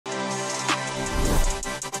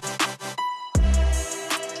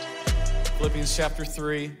Philippians chapter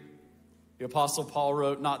 3, the Apostle Paul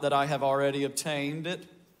wrote, "Not that I have already obtained it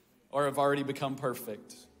or have already become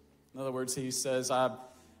perfect." In other words, he says, I've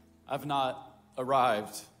not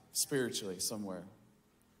arrived spiritually somewhere.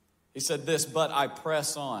 He said this, "But I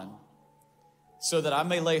press on, so that I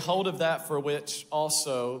may lay hold of that for which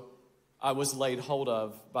also I was laid hold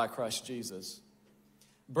of by Christ Jesus.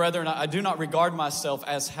 Brethren, I do not regard myself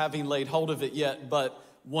as having laid hold of it yet, but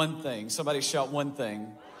one thing." Somebody shout, one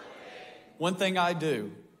thing. One thing I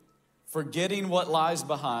do, forgetting what lies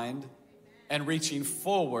behind and reaching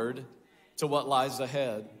forward to what lies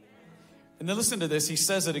ahead. And then listen to this. He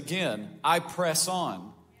says it again. "I press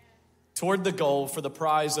on toward the goal for the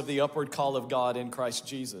prize of the upward call of God in Christ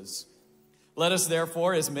Jesus. Let us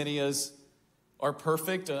therefore, as many as are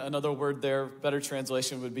perfect," another word there, better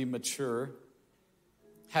translation would be mature,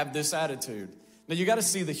 "have this attitude." Now you got to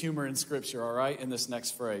see the humor in Scripture, all right, in this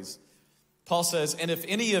next phrase. Paul says, "And if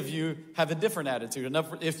any of you have a different attitude,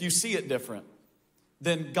 and if you see it different,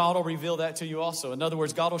 then God will reveal that to you also." In other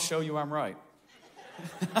words, God will show you I'm right.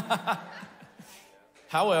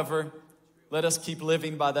 "However, let us keep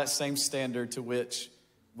living by that same standard to which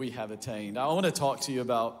we have attained." I want to talk to you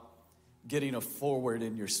about getting a forward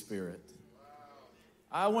in your spirit.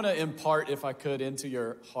 I want to impart, if I could, into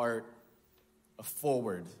your heart a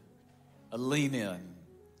forward, a lean in,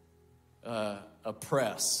 a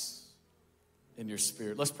press in your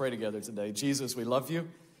spirit. Let's pray together today. Jesus, we love you.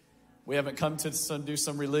 We haven't come to do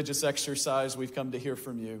some religious exercise. We've come to hear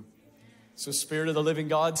from you. So Spirit of the living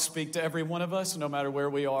God, speak to every one of us, no matter where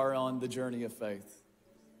we are on the journey of faith.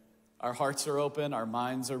 Our hearts are open. Our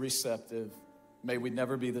minds are receptive. May we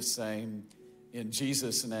never be the same. In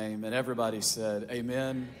Jesus' name. And everybody said,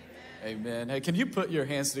 amen. Amen. Hey, can you put your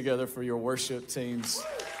hands together for your worship teams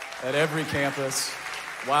at every campus?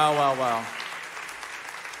 Wow, wow, wow.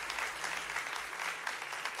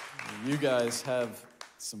 You guys have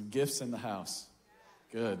some gifts in the house.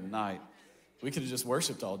 Good night. We could have just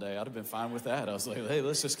worshiped all day. I'd have been fine with that. I was like, hey,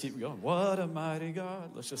 let's just keep going. What a mighty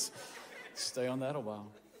God. Let's just stay on that a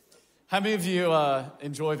while. How many of you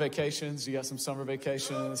enjoy vacations? You got some summer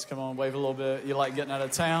vacations? Come on, wave a little bit. You like getting out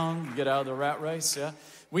of town, get out of the rat race, yeah?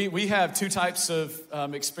 We have two types of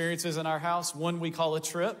experiences in our house. One we call a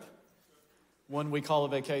trip. One we call a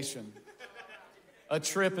vacation. A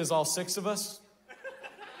trip is all six of us.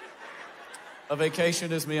 A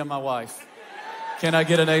vacation is me and my wife. Can I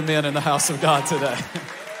get an amen in the house of God today?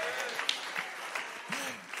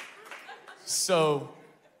 So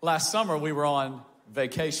last summer we were on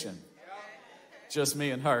vacation. Just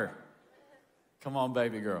me and her. Come on,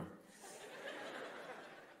 baby girl.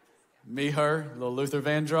 Me, her, little Luther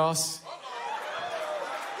Vandross.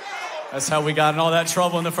 That's how we got in all that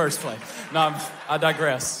trouble in the first place. No, I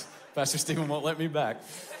digress. Pastor Stephen won't let me back.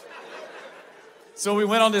 So we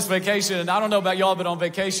went on this vacation, and I don't know about y'all, but on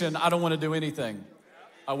vacation, I don't want to do anything.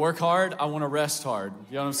 I work hard. I want to rest hard.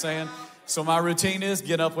 You know what I'm saying? So my routine is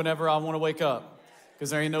get up whenever I want to wake up,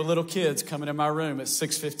 because there ain't no little kids coming in my room at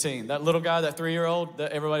 6:15. That little guy, that 3-year-old,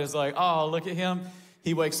 that everybody's like, oh, look at him.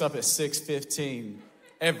 He wakes up at 6:15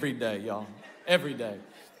 every day, y'all. Every day.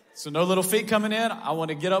 So no little feet coming in. I want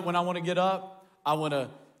to get up when I want to get up. I want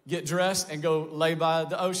to get dressed and go lay by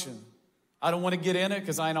the ocean. I don't want to get in it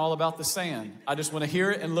because I ain't all about the sand. I just want to hear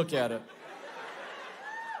it and look at it.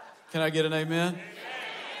 Can I get an amen?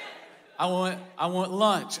 I want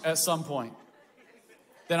lunch at some point.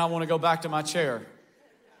 Then I want to go back to my chair.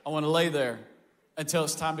 I want to lay there until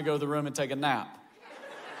it's time to go to the room and take a nap.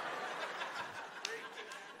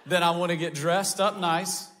 Then I want to get dressed up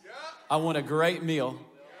nice. I want a great meal,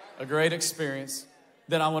 a great experience.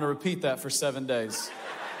 Then I want to repeat that for 7 days.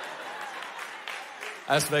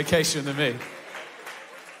 That's vacation to me.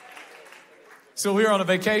 So we were on a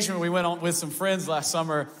vacation. We went on with some friends last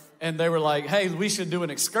summer, and they were like, hey, we should do an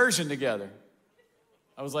excursion together.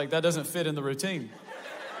 I was like, that doesn't fit in the routine.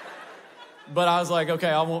 But I was like, okay,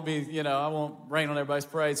 I won't rain on everybody's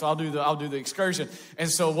parade, so I'll do the excursion. And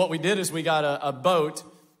so what we did is we got a boat.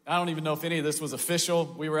 I don't even know if any of this was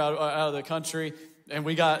official. We were out of the country, and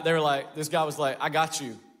this guy was like, I got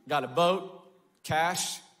you. Got a boat,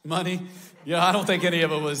 cash, money. I don't think any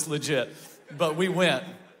of it was legit, but we went.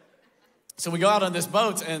 So we go out on this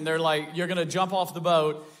boat, and they're like, you're going to jump off the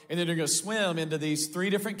boat, and then you're going to swim into these 3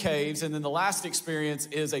 different caves, and then the last experience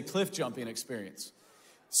is a cliff jumping experience.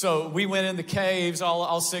 So we went in the caves,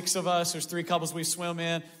 all 6 of us. There's 3 couples we swim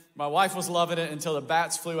in. My wife was loving it until the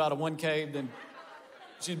bats flew out of one cave, then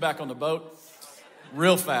she's back on the boat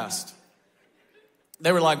real fast.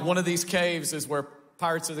 They were like, one of these caves is where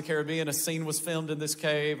Pirates of the Caribbean, a scene was filmed in this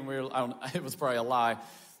cave, and it was probably a lie,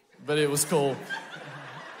 but it was cool.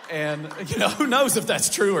 And, who knows if that's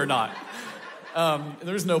true or not.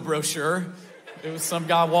 There was no brochure. It was some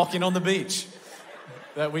guy walking on the beach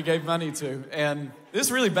that we gave money to. And this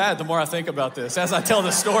is really bad the more I think about this. As I tell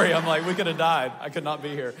the story, I'm like, we could have died. I could not be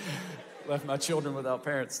here. Left my children without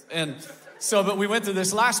parents. And so, but we went to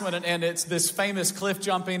this last one, and it's this famous cliff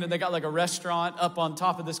jumping, and they got like a restaurant up on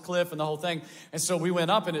top of this cliff and the whole thing. And so we went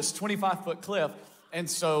up, and it's 25-foot cliff. And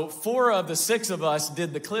so 4 of the 6 of us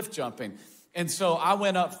did the cliff jumping. And so I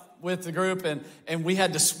went up with the group, and we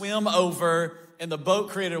had to swim over, and the boat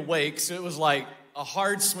created a wake. So it was like a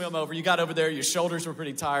hard swim over. You got over there, your shoulders were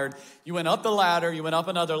pretty tired. You went up the ladder, you went up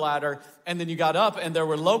another ladder, and then you got up, and there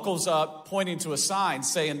were locals up pointing to a sign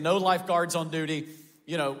saying no lifeguards on duty.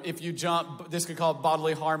 You know, if you jump, this could cause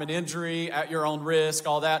bodily harm and injury at your own risk,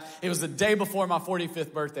 all that. It was the day before my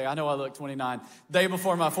 45th birthday. I know I look 29. Day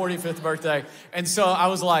before my 45th birthday. And so I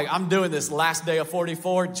was like, I'm doing this last day of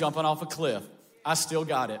 44, jumping off a cliff. I still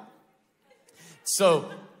got it.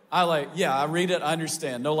 So I read it, I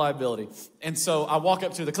understand, no liability. And so I walk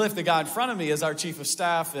up to the cliff. The guy in front of me is our chief of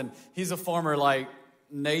staff, and he's a former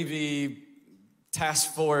Navy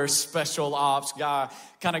task force, special ops guy,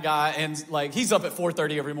 kind of guy. And he's up at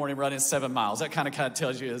 4:30 every morning running 7 miles. That kind of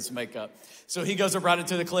tells you his makeup. So he goes up right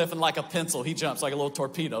into the cliff, and like a pencil, he jumps like a little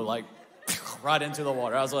torpedo, right into the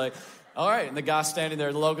water. I was like, all right. And the guy standing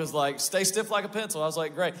there, the logo's like, stay stiff like a pencil. I was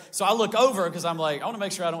like, great. So I look over because I'm like, I want to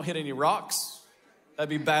make sure I don't hit any rocks. That'd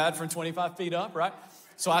be bad from 25 feet up, right?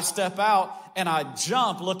 So I step out and I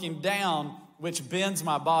jump looking down, which bends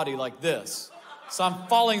my body like this. So I'm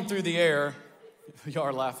falling through the air. Y'all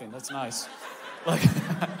are laughing. That's nice.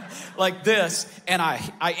 Like this. And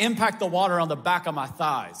I impact the water on the back of my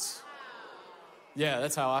thighs. Yeah,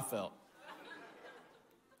 that's how I felt.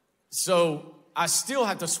 So I still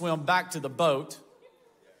have to swim back to the boat.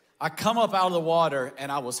 I come up out of the water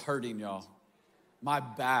and I was hurting, y'all. My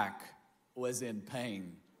back was in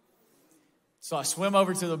pain. So I swim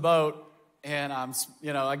over to the boat and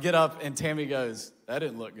I get up and Tammy goes, that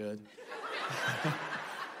didn't look good.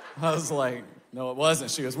 I was like, no, it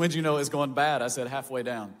wasn't. She goes, when'd you know it was going bad? I said, halfway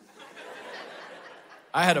down.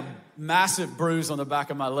 I had a massive bruise on the back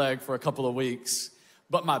of my leg for a couple of weeks,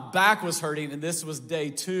 but my back was hurting, and this was day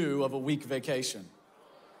 2 of a week vacation.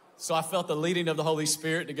 So I felt the leading of the Holy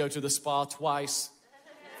Spirit to go to the spa twice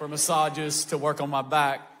for massages to work on my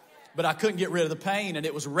back, but I couldn't get rid of the pain, and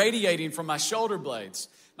it was radiating from my shoulder blades.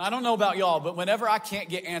 Now, I don't know about y'all, but whenever I can't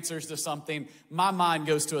get answers to something, my mind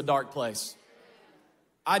goes to a dark place.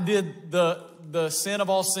 I did the sin of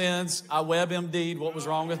all sins. I WebMD'd what was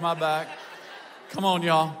wrong with my back. Come on,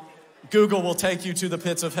 y'all. Google will take you to the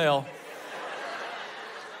pits of hell.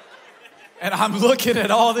 And I'm looking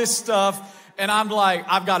at all this stuff, and I'm like,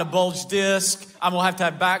 I've got a bulged disc. I'm going to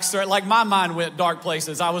have back surgery. My mind went dark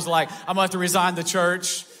places. I was like, I'm going to have to resign the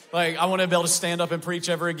church. I want to be able to stand up and preach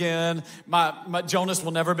ever again. My Jonas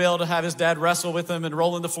will never be able to have his dad wrestle with him and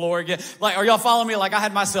roll in the floor again. Are y'all following me? I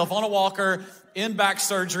had myself on a walker in back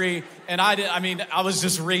surgery, and I was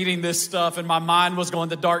just reading this stuff, and my mind was going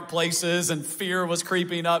to dark places, and fear was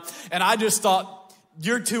creeping up. And I just thought,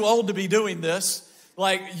 you're too old to be doing this.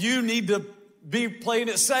 You need to be playing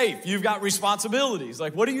it safe. You've got responsibilities.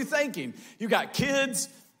 What are you thinking? You got kids.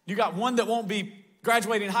 You got one that won't be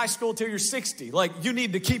graduating high school till you're 60. You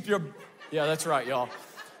need to keep yeah, that's right, y'all.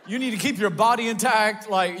 You need to keep your body intact.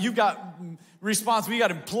 You've got responsibility. You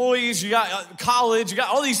got employees. You got college. You got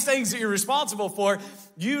all these things that you're responsible for.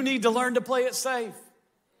 You need to learn to play it safe.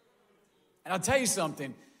 And I'll tell you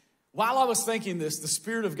something. While I was thinking this, the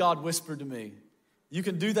Spirit of God whispered to me, you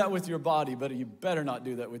can do that with your body, but you better not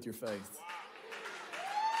do that with your faith.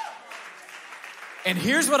 And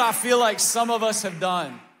here's what I feel like some of us have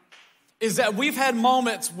done, is that we've had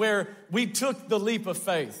moments where we took the leap of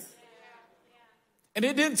faith. And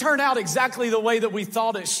it didn't turn out exactly the way that we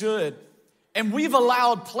thought it should. And we've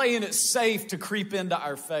allowed playing it safe to creep into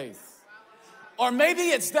our faith. Or maybe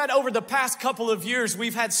it's that over the past couple of years,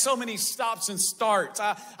 we've had so many stops and starts.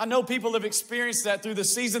 I know people have experienced that through the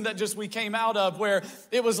season that we came out of, where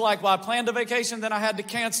it was I planned a vacation, then I had to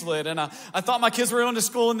cancel it. And I thought my kids were going to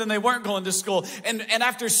school, and then they weren't going to school. And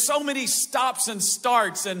after so many stops and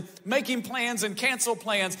starts and making plans and cancel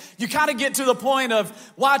plans, you kind of get to the point of,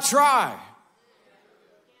 why try?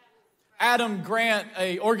 Adam Grant,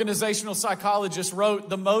 a organizational psychologist, wrote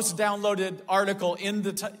the most downloaded article in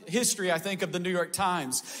the history, I think, of the New York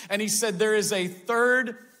Times. And he said there is a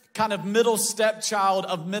third kind of middle stepchild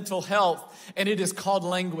of mental health, and it is called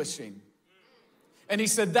languishing. And he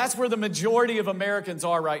said that's where the majority of Americans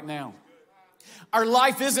are right now. Our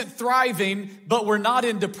life isn't thriving, but we're not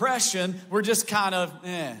in depression. We're just kind of,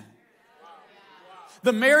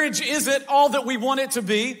 The marriage isn't all that we want it to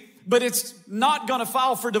be. but it's not going to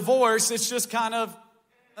file for divorce. It's just kind of,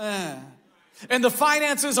 And the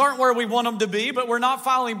finances aren't where we want them to be, but we're not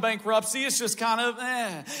filing bankruptcy. It's just kind of,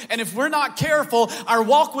 And if we're not careful, our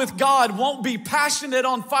walk with God won't be passionate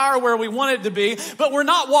on fire where we want it to be, but we're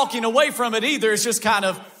not walking away from it either. It's just kind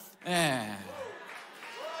of, And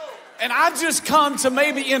I've just come to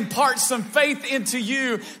maybe impart some faith into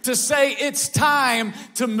you to say it's time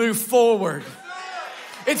to move forward.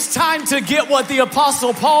 It's time to get what the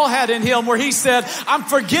Apostle Paul had in him, where he said, I'm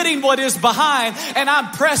forgetting what is behind and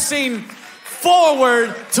I'm pressing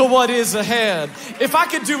forward to what is ahead. If I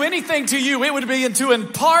could do anything to you, it would be to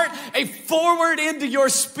impart a forward into your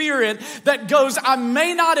spirit that goes, I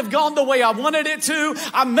may not have gone the way I wanted it to.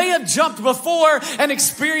 I may have jumped before and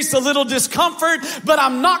experienced a little discomfort, but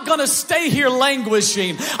I'm not going to stay here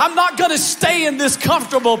languishing. I'm not going to stay in this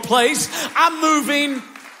comfortable place. I'm moving.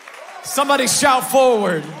 Somebody shout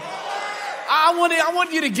forward. I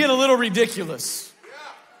want you to get a little ridiculous.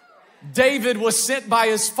 David was sent by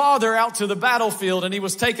his father out to the battlefield, and he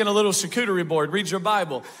was taking a little charcuterie board. Read your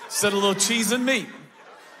Bible. Said a little cheese and meat.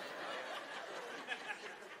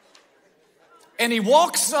 And he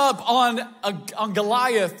walks up on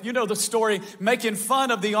Goliath, you know the story, making fun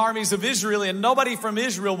of the armies of Israel, and nobody from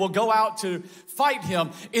Israel will go out to fight him.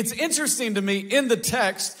 It's interesting to me in the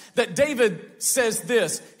text that David says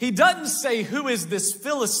this. He doesn't say, who is this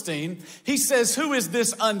Philistine? He says, who is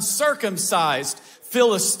this uncircumcised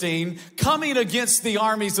Philistine coming against the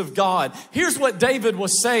armies of God? Here's what David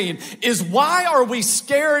was saying is, why are we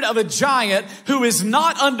scared of a giant who is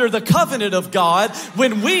not under the covenant of God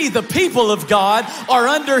when we, the people of God, are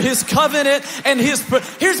under his covenant and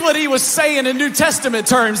here's what he was saying in New Testament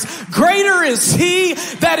terms. Greater is he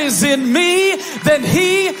that is in me than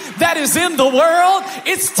he that is in the world.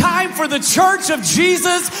 It's time for the church of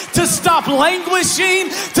Jesus to stop languishing,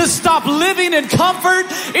 to stop living in comfort.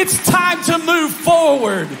 It's time to move forward.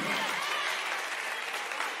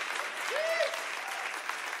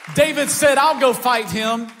 David said, I'll go fight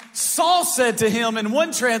him. Saul said to him in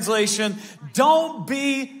one translation, don't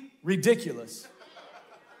be ridiculous.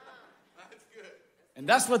 And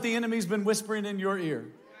that's what the enemy's been whispering in your ear.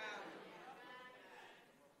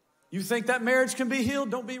 You think that marriage can be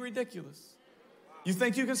healed? Don't be ridiculous. You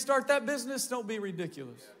think you can start that business? Don't be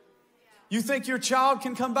ridiculous. You think your child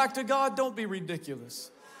can come back to God? Don't be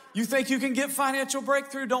ridiculous. You think you can get financial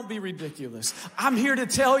breakthrough? Don't be ridiculous. I'm here to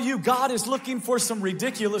tell you, God is looking for some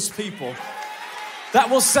ridiculous people that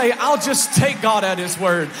will say, I'll just take God at his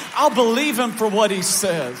word. I'll believe him for what he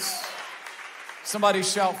says. Somebody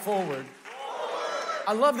shout forward.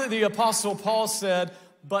 I love that the Apostle Paul said,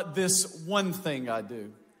 but this one thing I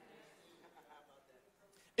do.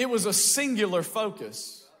 It was a singular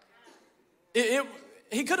focus.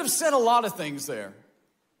 He could have said a lot of things there.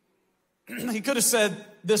 He could have said,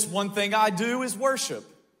 this one thing I do is worship.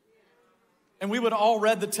 And we would have all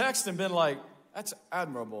read the text and been like, that's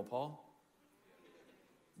admirable, Paul.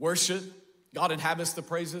 Worship, God inhabits the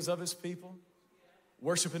praises of his people.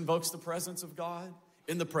 Worship invokes the presence of God.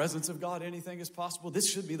 In the presence of God, anything is possible. This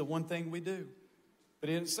should be the one thing we do. But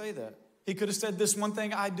he didn't say that. He could have said, this one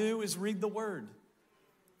thing I do is read the word.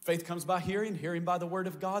 Faith comes by hearing, hearing by the word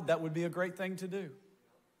of God. That would be a great thing to do.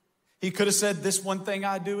 He could have said, this one thing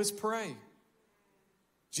I do is pray.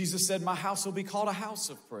 Jesus said, my house will be called a house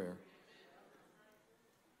of prayer.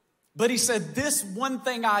 But he said, this one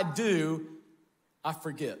thing I do, I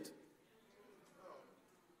forget.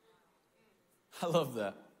 I love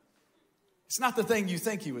that. It's not the thing you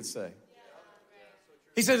think he would say.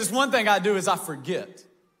 He said, this one thing I do is I forget.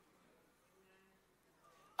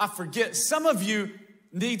 I forget. Some of you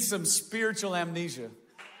need some spiritual amnesia.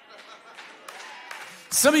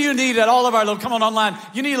 Some of you need at all of our little, come on online,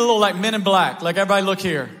 you need a little like Men in Black. Like everybody look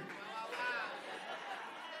here.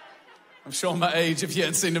 I'm showing my age if you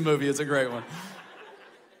hadn't seen the movie. It's a great one.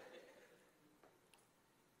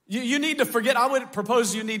 You need to forget. I would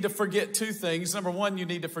propose you need to forget two things. Number one, you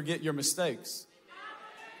need to forget your mistakes.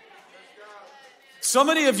 So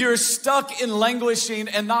many of you are stuck in languishing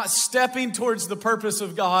and not stepping towards the purpose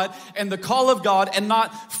of God and the call of God and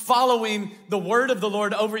not following the word of the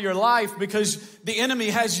Lord over your life because the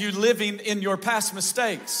enemy has you living in your past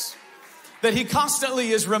mistakes. That he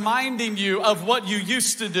constantly is reminding you of what you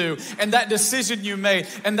used to do and that decision you made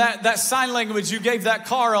and that sign language you gave that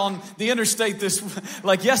car on the interstate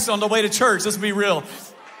yes, on the way to church. Let's be real.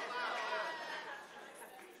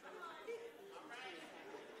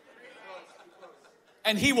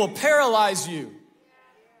 And he will paralyze you.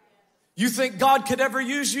 You think God could ever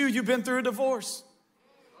use you? You've been through a divorce.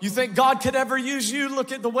 You think God could ever use you?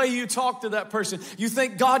 Look at the way you talk to that person. You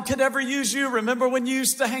think God could ever use you? Remember when you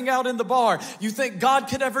used to hang out in the bar? You think God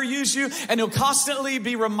could ever use you? And he'll constantly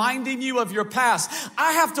be reminding you of your past.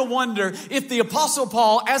 I have to wonder if the Apostle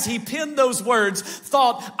Paul, as he penned those words,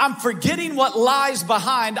 thought, I'm forgetting what lies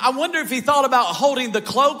behind. I wonder if he thought about holding the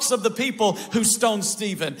cloaks of the people who stoned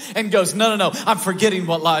Stephen and goes, no, I'm forgetting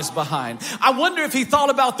what lies behind. I wonder if he thought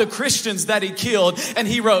about the Christians that he killed and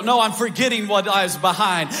he wrote, no, I'm forgetting what lies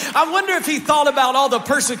behind. I wonder if he thought about all the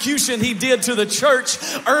persecution he did to the church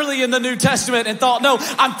early in the New Testament and thought, no,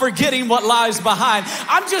 I'm forgetting what lies behind.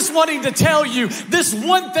 I'm just wanting to tell you, this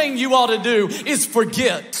one thing you ought to do is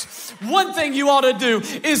forget. One thing you ought to do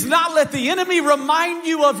is not let the enemy remind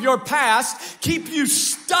you of your past, keep you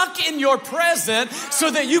stuck in your present so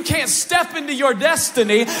that you can't step into your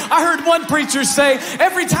destiny. I heard one preacher say,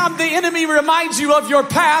 every time the enemy reminds you of your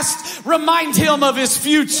past, remind him of his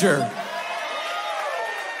future.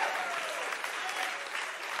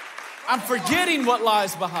 I'm forgetting what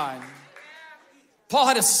lies behind. Paul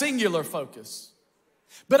had a singular focus.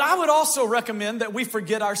 But I would also recommend that we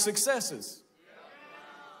forget our successes.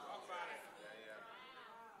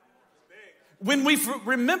 When we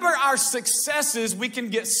remember our successes, we can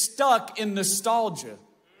get stuck in nostalgia.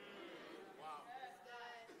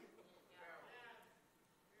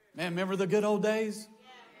 Man, remember the good old days?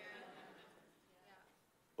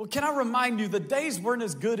 Well, can I remind you, the days weren't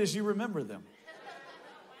as good as you remember them.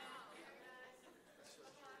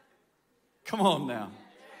 Come on now.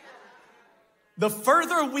 The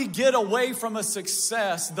further we get away from a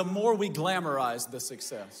success, the more we glamorize the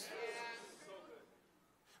success.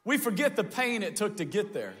 We forget the pain it took to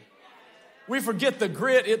get there. We forget the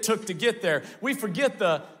grit it took to get there. We forget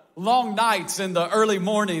the long nights and the early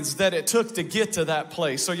mornings that it took to get to that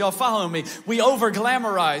place. So y'all follow me. We over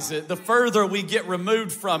glamorize it the further we get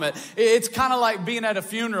removed from it. It's kind of like being at a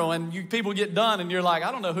funeral and people get done and you're like,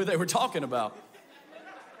 I don't know who they were talking about.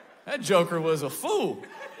 That joker was a fool.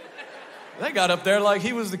 They got up there like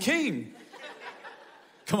he was the king.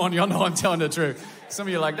 Come on, y'all know I'm telling the truth. Some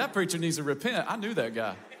of you are like, that preacher needs to repent. I knew that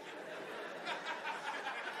guy.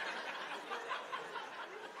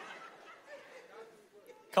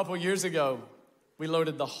 A couple years ago, we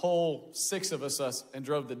loaded the whole 6 of us and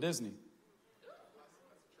drove to Disney.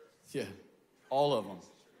 Yeah, all of them.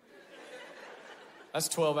 That's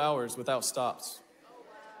 12 hours without stops.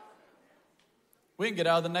 We didn't get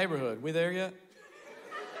out of the neighborhood. We there yet?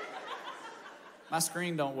 My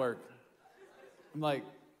screen don't work. I'm like,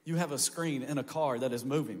 you have a screen in a car that is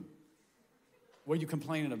moving. What are you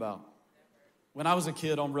complaining about? When I was a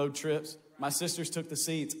kid on road trips, my sisters took the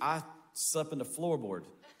seats. I slept in the floorboard.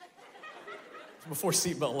 Before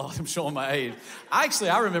seatbelt laws, I'm showing my age.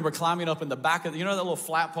 I remember climbing up in the back of, you know that little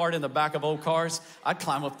flat part in the back of old cars? I'd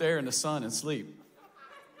climb up there in the sun and sleep.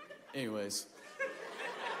 Anyways.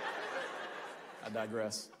 I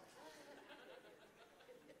digress.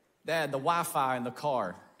 Dad, the Wi-Fi in the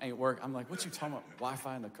car ain't working. I'm like, what you talking about?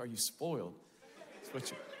 Wi-Fi in the car? You spoiled.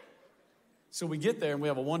 So we get there and we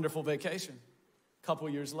have a wonderful vacation. A couple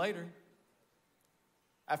years later,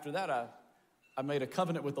 after that, I made a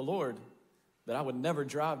covenant with the Lord that I would never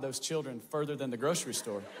drive those children further than the grocery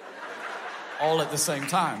store, all at the same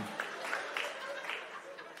time.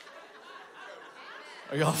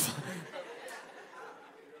 Are y'all?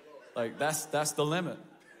 Like, that's the limit.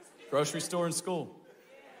 Grocery store and school.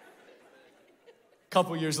 A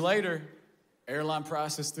couple years later, airline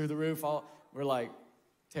prices through the roof. We're like,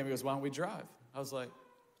 Tammy goes, why don't we drive? I was like,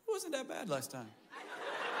 it wasn't that bad last time.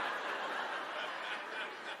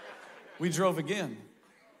 We drove again.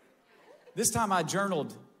 This time I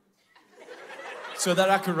journaled so that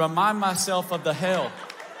I could remind myself of the hell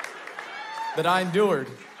that I endured.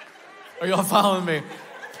 Are y'all following me?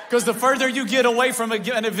 Because the further you get away from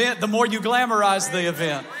an event, the more you glamorize the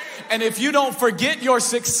event. And if you don't forget your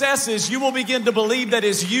successes, you will begin to believe that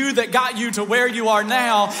it's you that got you to where you are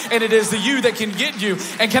now, and it is the you that can get you.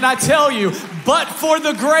 And can I tell you, but for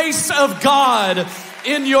the grace of God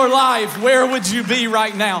in your life, where would you be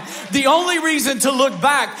right now? The only reason to look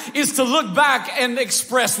back is to look back and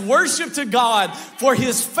express worship to God for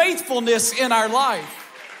his faithfulness in our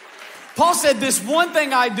life. Paul said, this one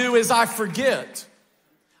thing I do is I forget.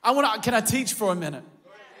 Can I teach for a minute?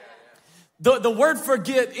 The word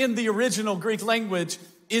forget in the original Greek language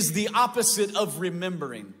is the opposite of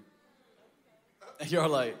remembering. You're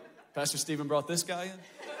like, Pastor Stephen brought this guy in?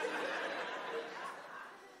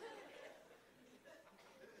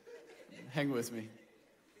 Hang with me.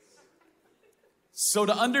 So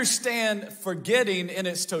to understand forgetting in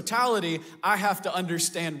its totality, I have to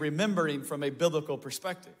understand remembering from a biblical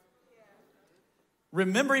perspective.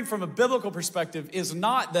 Remembering from a biblical perspective is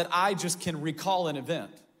not that I just can recall an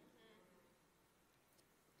event.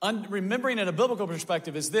 Remembering in a biblical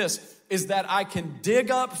perspective is that I can dig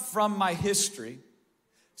up from my history,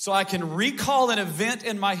 so I can recall an event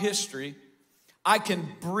in my history. I can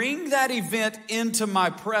bring that event into my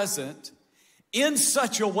present in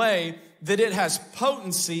such a way that it has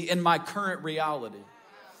potency in my current reality.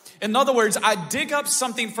 In other words, I dig up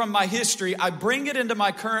something from my history, I bring it into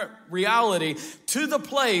my current reality to the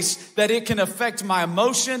place that it can affect my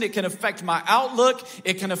emotion, it can affect my outlook,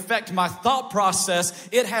 it can affect my thought process.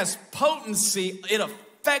 It has potency, it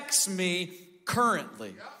affects me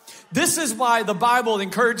currently. This is why the Bible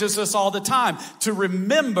encourages us all the time to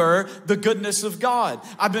remember the goodness of God.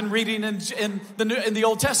 I've been reading in the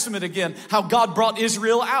Old Testament again, how God brought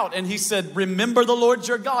Israel out, and he said, remember the Lord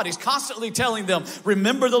your God. He's constantly telling them,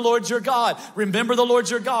 remember the Lord your God. Remember the Lord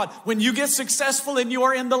your God. When you get successful and you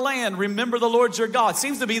are in the land, remember the Lord your God.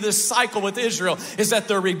 Seems to be this cycle with Israel, is that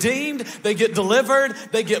they're redeemed, they get delivered,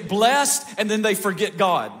 they get blessed, and then they forget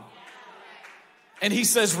God. And he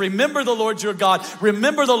says, remember the Lord your God.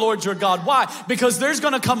 Remember the Lord your God. Why? Because there's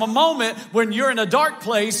going to come a moment when you're in a dark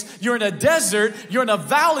place, you're in a desert, you're in a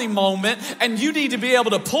valley moment, and you need to be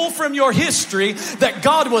able to pull from your history that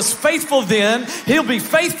God was faithful then, he'll be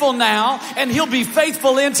faithful now, and he'll be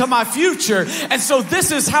faithful into my future. And so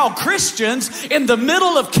this is how Christians in the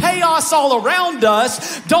middle of chaos all around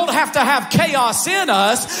us don't have to have chaos in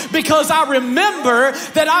us, because I remember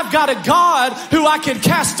that I've got a God who I can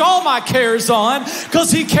cast all my cares on,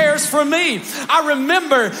 because he cares for me. I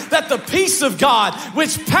remember that the peace of God,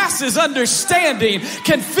 which passes understanding,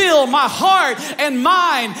 can fill my heart and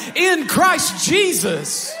mind in Christ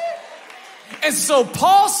Jesus. And so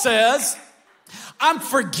Paul says, I'm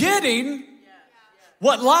forgetting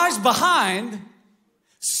what lies behind,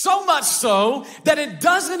 so much so that it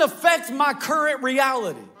doesn't affect my current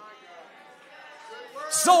reality.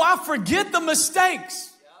 So I forget the mistakes.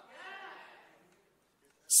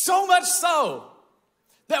 So much so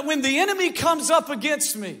that when the enemy comes up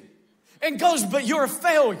against me and goes, but you're a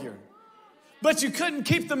failure, but you couldn't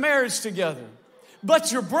keep the marriage together,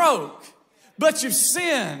 but you're broke, but you've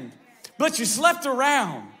sinned, but you slept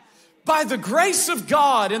around. By the grace of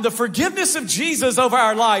God and the forgiveness of Jesus over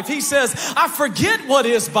our life, he says, I forget what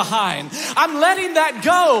is behind. I'm letting that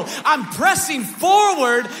go. I'm pressing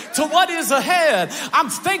forward to what is ahead. I'm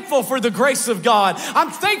thankful for the grace of God. I'm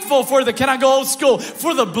thankful for can I go old school?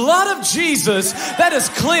 For the blood of Jesus that has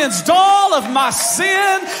cleansed all of my sin,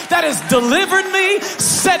 that has delivered me,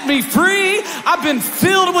 set me free. I've been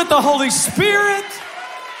filled with the Holy Spirit.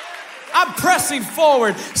 I'm pressing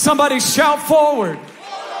forward. Somebody shout forward.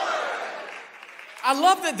 I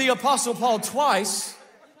love that the Apostle Paul twice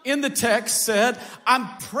in the text said, I'm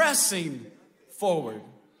pressing forward.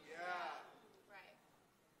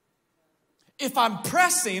 If I'm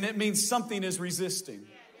pressing, it means something is resisting.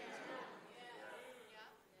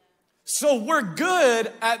 So we're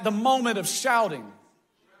good at the moment of shouting,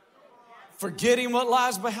 forgetting what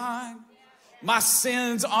lies behind. My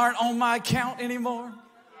sins aren't on my account anymore.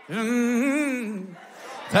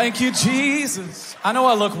 Thank you, Jesus. I know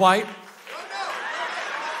I look white.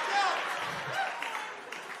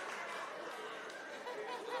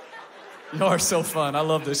 You are so fun. I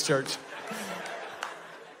love this church.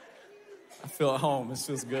 I feel at home. This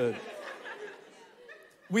feels good.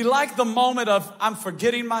 We like the moment of, I'm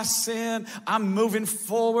forgetting my sin. I'm moving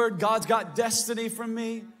forward. God's got destiny for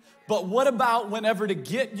me. But what about whenever to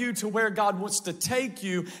get you to where God wants to take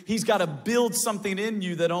you, he's got to build something in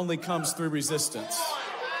you that only comes through resistance.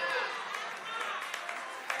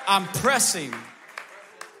 I'm pressing.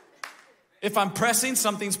 If I'm pressing,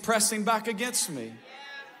 something's pressing back against me.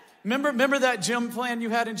 Remember that gym plan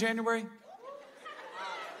you had in January?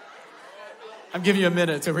 I'm giving you a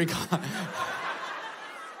minute to recall.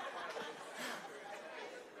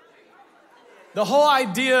 The whole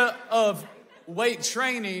idea of weight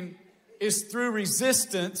training is through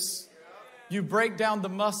resistance. You break down the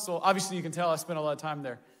muscle. Obviously, you can tell I spent a lot of time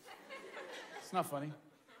there. It's not funny.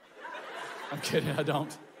 I'm kidding, I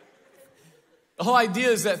don't. The whole idea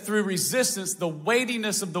is that through resistance, the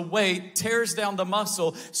weightiness of the weight tears down the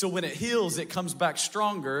muscle, so when it heals, it comes back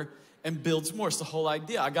stronger and builds more. It's the whole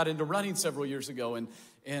idea. I got into running several years ago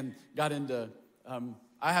and got into,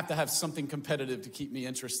 I have to have something competitive to keep me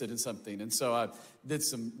interested in something. And so I did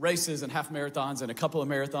some races and half marathons and a couple of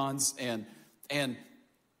marathons, and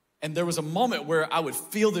there was a moment where I would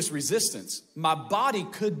feel this resistance. My body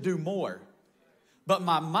could do more, but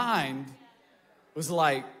my mind was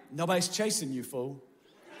like, nobody's chasing you, fool.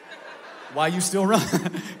 Why you still run?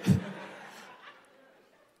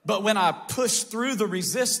 But when I pushed through the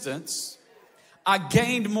resistance, I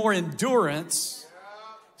gained more endurance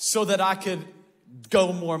so that I could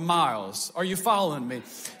go more miles. Are you following me?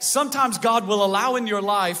 Sometimes God will allow in your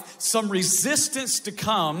life some resistance to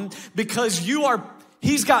come because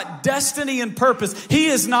He's got destiny and purpose. He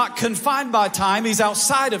is not confined by time. He's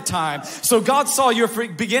outside of time. So God saw your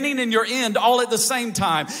beginning and your end all at the same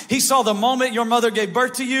time. He saw the moment your mother gave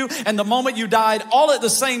birth to you and the moment you died all at the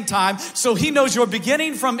same time. So He knows your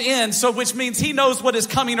beginning from end. So which means He knows what is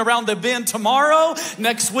coming around the bend tomorrow,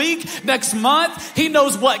 next week, next month. He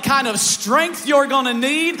knows what kind of strength you're going to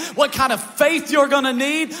need, what kind of faith you're going to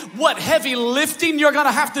need, what heavy lifting you're going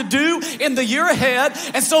to have to do in the year ahead.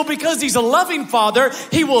 And so because He's a loving Father,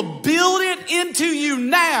 He will build it into you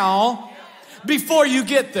now before you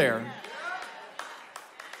get there.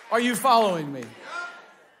 Are you following me?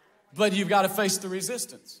 But you've got to face the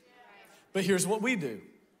resistance. But here's what we do.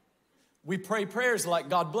 We pray prayers like,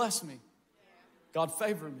 God bless me. God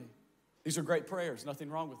favor me. These are great prayers. Nothing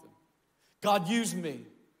wrong with them. God use me.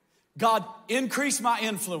 God increase my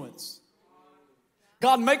influence.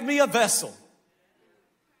 God make me a vessel.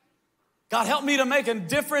 God, help me to make a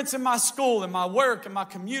difference in my school, in my work, in my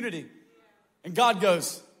community. And God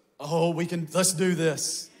goes, oh, let's do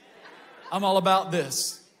this. I'm all about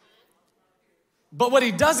this. But what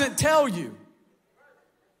He doesn't tell you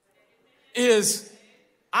is,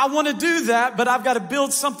 I want to do that, but I've got to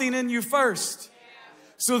build something in you first.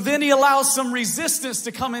 So then He allows some resistance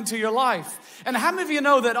to come into your life. And how many of you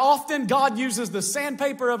know that often God uses the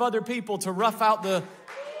sandpaper of other people to rough out the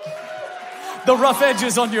rough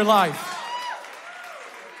edges on your life?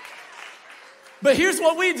 But here's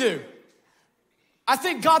what we do. I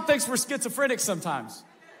think God thinks we're schizophrenic sometimes.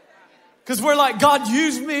 Because we're like, God,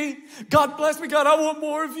 use me. God, bless me. God, I want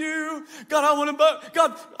more of you. God,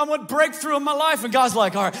 I want breakthrough in my life. And God's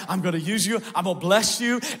like, all right, I'm going to use you. I'm going to bless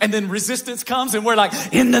you. And then resistance comes and we're like,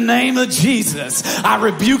 in the name of Jesus, I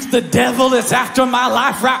rebuke the devil that's after my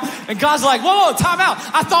life. Right? And God's like, whoa, time out.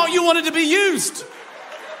 I thought you wanted to be used.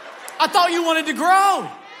 I thought you wanted to grow.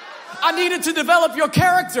 I needed to develop your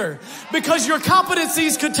character because your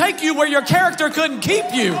competencies could take you where your character couldn't keep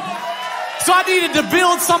you. So I needed to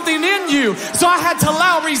build something in you. So I had to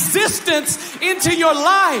allow resistance into your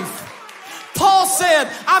life. Paul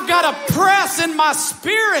said, I've got to press in my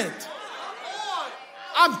spirit.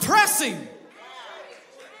 I'm pressing.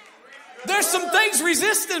 There's some things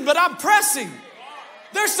resisting, but I'm pressing.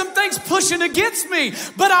 There's some things pushing against me,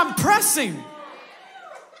 but I'm pressing.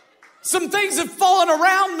 Some things have fallen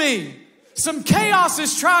around me. Some chaos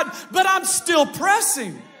has tried, but I'm still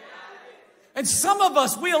pressing. And some of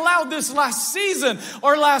us, we allowed this last season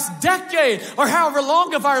or last decade or however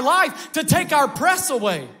long of our life to take our press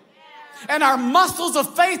away. And our muscles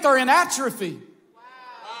of faith are in atrophy.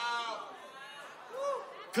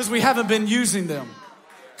 Because we haven't been using them.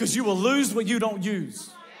 Because you will lose what you don't use.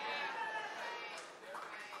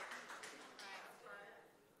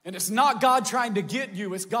 And it's not God trying to get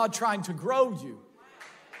you, it's God trying to grow you.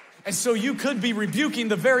 And so you could be rebuking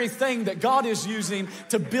the very thing that God is using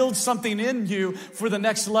to build something in you for the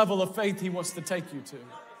next level of faith He wants to take you to.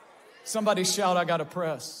 Somebody shout, I gotta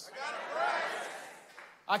press.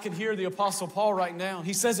 I can hear the Apostle Paul right now.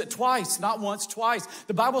 He says it twice, not once, twice.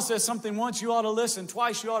 The Bible says something once, you ought to listen.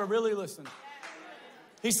 Twice, you ought to really listen.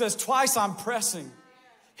 He says, twice I'm pressing.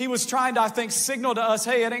 He was trying to, I think, signal to us,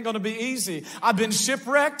 hey, it ain't going to be easy. I've been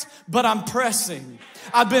shipwrecked, but I'm pressing.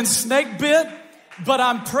 I've been snake bit, but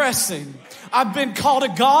I'm pressing. I've been called a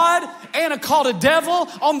God and called a devil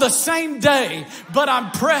on the same day, but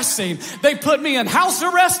I'm pressing. They put me in house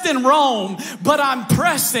arrest in Rome, but I'm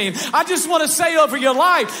pressing. I just want to say over your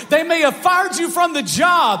life, they may have fired you from the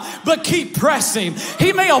job, but keep pressing.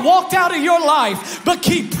 He may have walked out of your life, but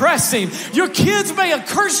keep pressing. Your kids may have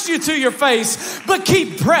cursed you to your face, but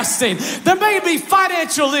keep pressing. There may be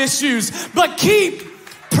financial issues, but keep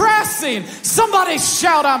pressing. Somebody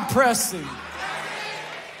shout, I'm pressing.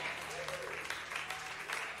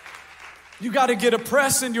 You got to get a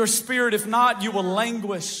press in your spirit. If not, you will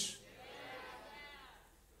languish.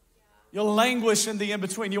 You'll languish in the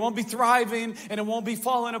in-between. You won't be thriving and it won't be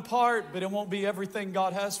falling apart, but it won't be everything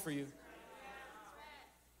God has for you.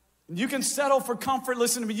 You can settle for comfort.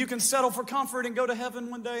 Listen to me. You can settle for comfort and go to heaven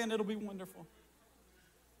one day and it'll be wonderful.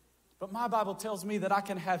 But my Bible tells me that I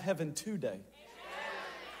can have heaven today.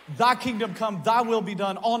 Thy kingdom come, thy will be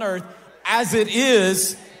done on earth as it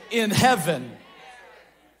is in heaven.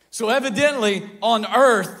 So evidently on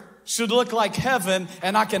earth should look like heaven,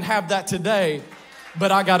 and I can have that today,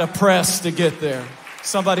 but I got to press to get there.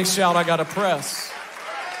 Somebody shout, I got to press.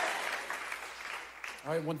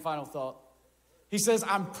 All right, one final thought. He says,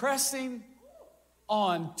 I'm pressing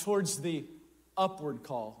on towards the upward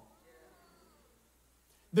call.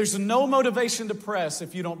 There's no motivation to press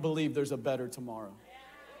if you don't believe there's a better tomorrow.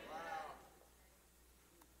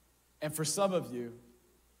 And for some of you,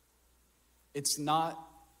 it's not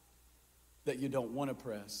that you don't want to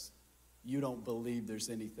press. You don't believe there's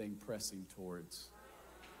anything pressing towards.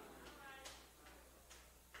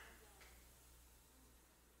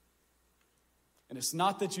 And it's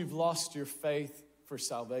not that you've lost your faith for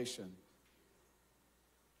salvation.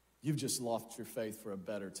 You've just lost your faith for a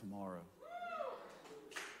better tomorrow.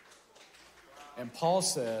 And Paul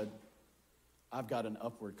said, I've got an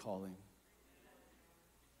upward calling.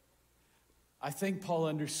 I think Paul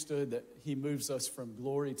understood that he moves us from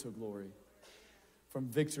glory to glory, from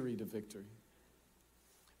victory to victory.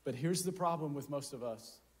 But here's the problem with most of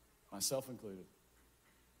us, myself included,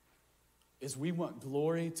 is we want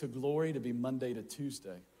glory to be Monday to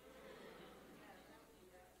Tuesday.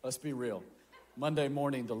 Let's be real. Monday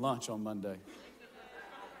morning to lunch on Monday.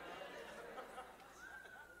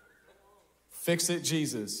 Fix it,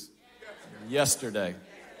 Jesus. Yesterday.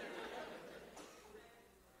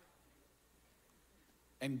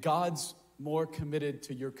 And God's more committed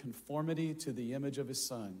to your conformity to the image of his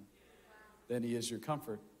Son than he is your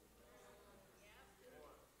comfort.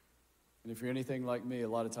 And if you're anything like me, a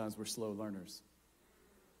lot of times we're slow learners.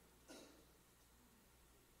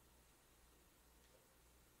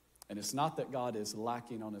 And it's not that God is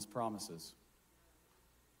lacking on his promises.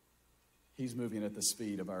 He's moving at the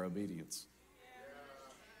speed of our obedience.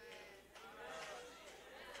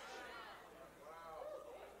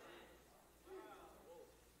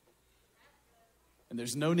 And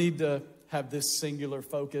there's no need to have this singular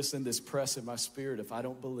focus and this press in my spirit if I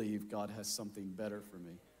don't believe God has something better for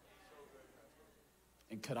me.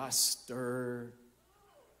 And could I stir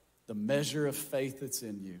the measure of faith that's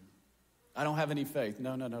in you? I don't have any faith.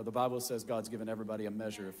 No. The Bible says God's given everybody a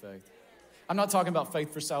measure of faith. I'm not talking about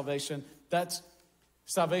faith for salvation.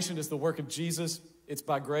 Salvation is the work of Jesus. It's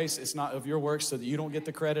by grace. It's not of your works so that you don't get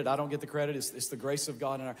the credit. I don't get the credit. It's the grace of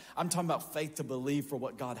God. I'm talking about faith to believe for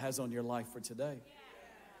what God has on your life for today.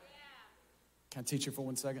 Can I teach you for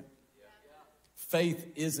 1 second?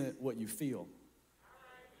 Faith isn't what you feel.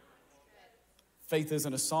 Faith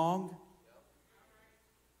isn't a song.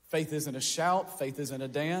 Faith isn't a shout. Faith isn't a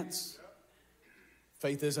dance.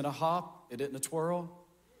 Faith isn't a hop. It isn't a twirl.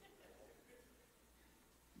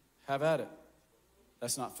 Have at it.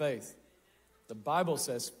 That's not faith. The Bible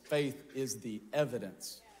says faith is the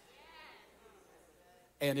evidence.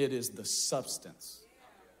 And it is the substance.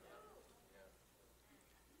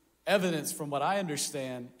 Evidence, from what I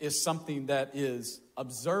understand, is something that is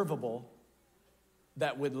observable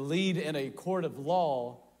that would lead in a court of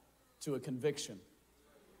law to a conviction.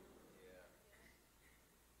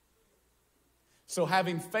 So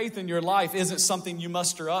having faith in your life isn't something you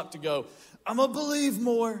muster up to go, I'm going to believe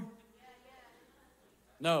more.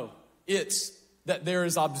 No, it's that there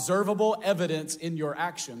is observable evidence in your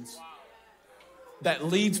actions that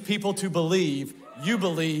leads people to believe you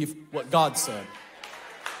believe what God said.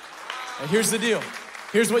 And here's the deal.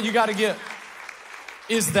 Here's what you got to get.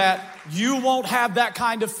 Is that you won't have that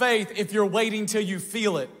kind of faith if you're waiting till you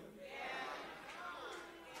feel it.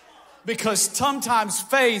 Because sometimes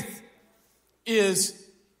faith is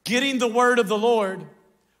getting the word of the Lord,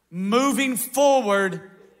 moving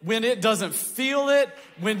forward when it doesn't feel it,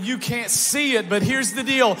 when you can't see it. But here's the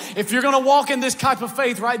deal. If you're going to walk in this type of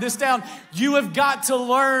faith, write this down. You have got to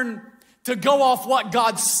learn to go off what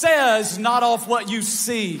God says, not off what you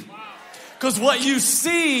see. Because what you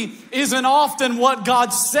see isn't often what God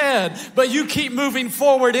said, but you keep moving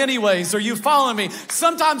forward anyways. Are you following me?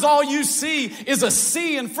 Sometimes all you see is a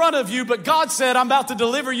sea in front of you, but God said, I'm about to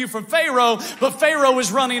deliver you from Pharaoh, but Pharaoh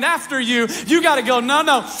is running after you. You got to go,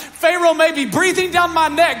 no. Pharaoh may be breathing down my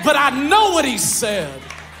neck, but I know what he said.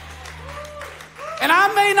 And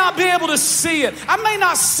I may not be able to see it. I may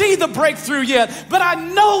not see the breakthrough yet, but I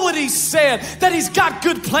know what he said, that he's got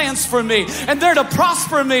good plans for me, and they're to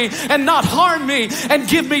prosper me and not harm me and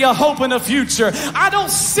give me a hope and a future. I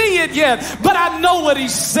don't see it yet, but I know what he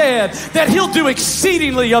said, that he'll do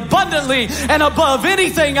exceedingly abundantly and above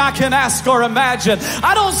anything I can ask or imagine.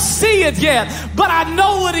 I don't see it yet, but I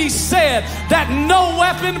know what he said, that no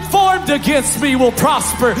weapon formed against me will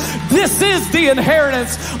prosper. This is the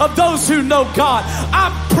inheritance of those who know God.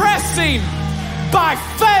 I'm pressing by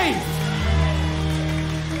faith.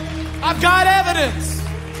 I've got evidence.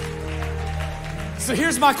 So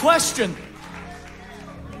here's my question.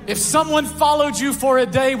 If someone followed you for a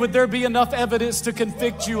day, would there be enough evidence to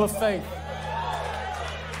convict you of faith?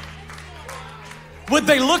 Would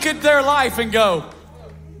they look at their life and go,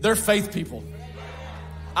 they're faith people?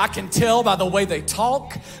 I can tell by the way they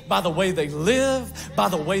talk, by the way they live, by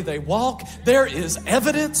the way they walk. There is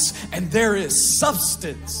evidence and there is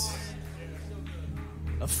substance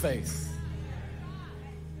of faith.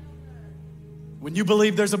 When you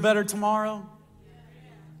believe there's a better tomorrow,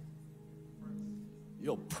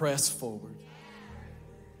 you'll press forward.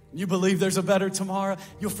 When you believe there's a better tomorrow,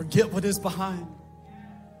 you'll forget what is behind.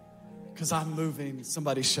 Because I'm moving.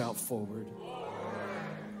 Somebody shout forward.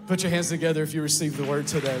 Put your hands together if you receive the word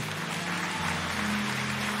today.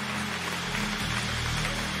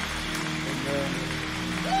 Amen.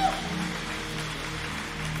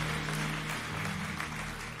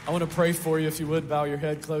 I want to pray for you. If you would, bow your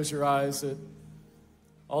head, close your eyes at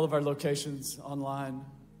all of our locations online,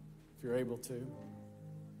 if you're able to.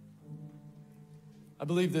 I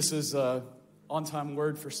believe this is an on-time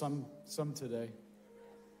word for some today.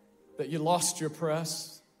 That you lost your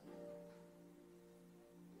press.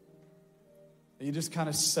 That you just kind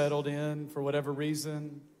of settled in for whatever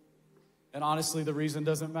reason. And honestly, the reason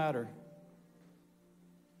doesn't matter.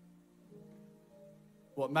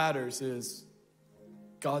 What matters is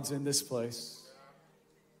God's in this place.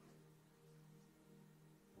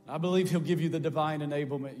 I believe He'll give you the divine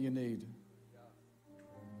enablement you need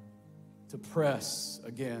to press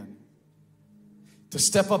again. To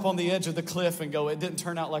step up on the edge of the cliff and go, it didn't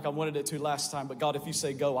turn out like I wanted it to last time, but God, if you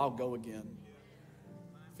say go, I'll go again.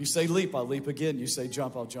 If you say leap, I'll leap again. You say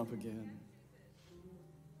jump, I'll jump again.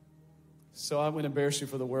 So I wouldn't embarrass you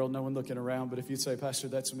for the world, no one looking around, but if you'd say, Pastor,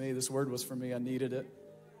 that's me, this word was for me, I needed it.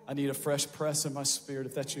 I need a fresh press in my spirit.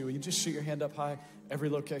 If that's you, will you just shoot your hand up high? Every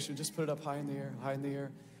location, just put it up high in the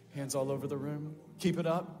air, hands all over the room. Keep it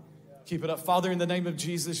up, keep it up. Father, in the name of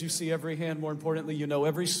Jesus, you see every hand. More importantly, you know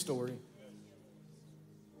every story.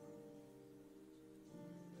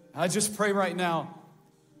 I just pray right now,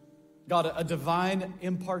 God, a divine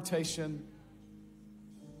impartation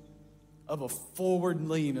of a forward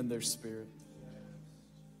lean in their spirit.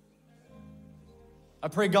 I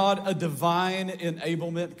pray, God, a divine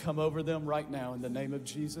enablement come over them right now in the name of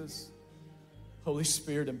Jesus. Holy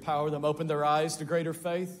Spirit, empower them, open their eyes to greater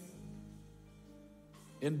faith,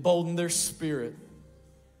 embolden their spirit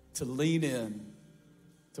to lean in,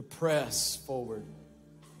 to press forward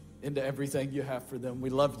into everything you have for them.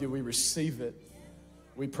 We love you. We receive it.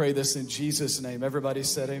 We pray this in Jesus' name. Everybody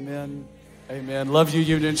said amen. Amen. Love you,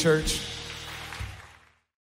 Union Church.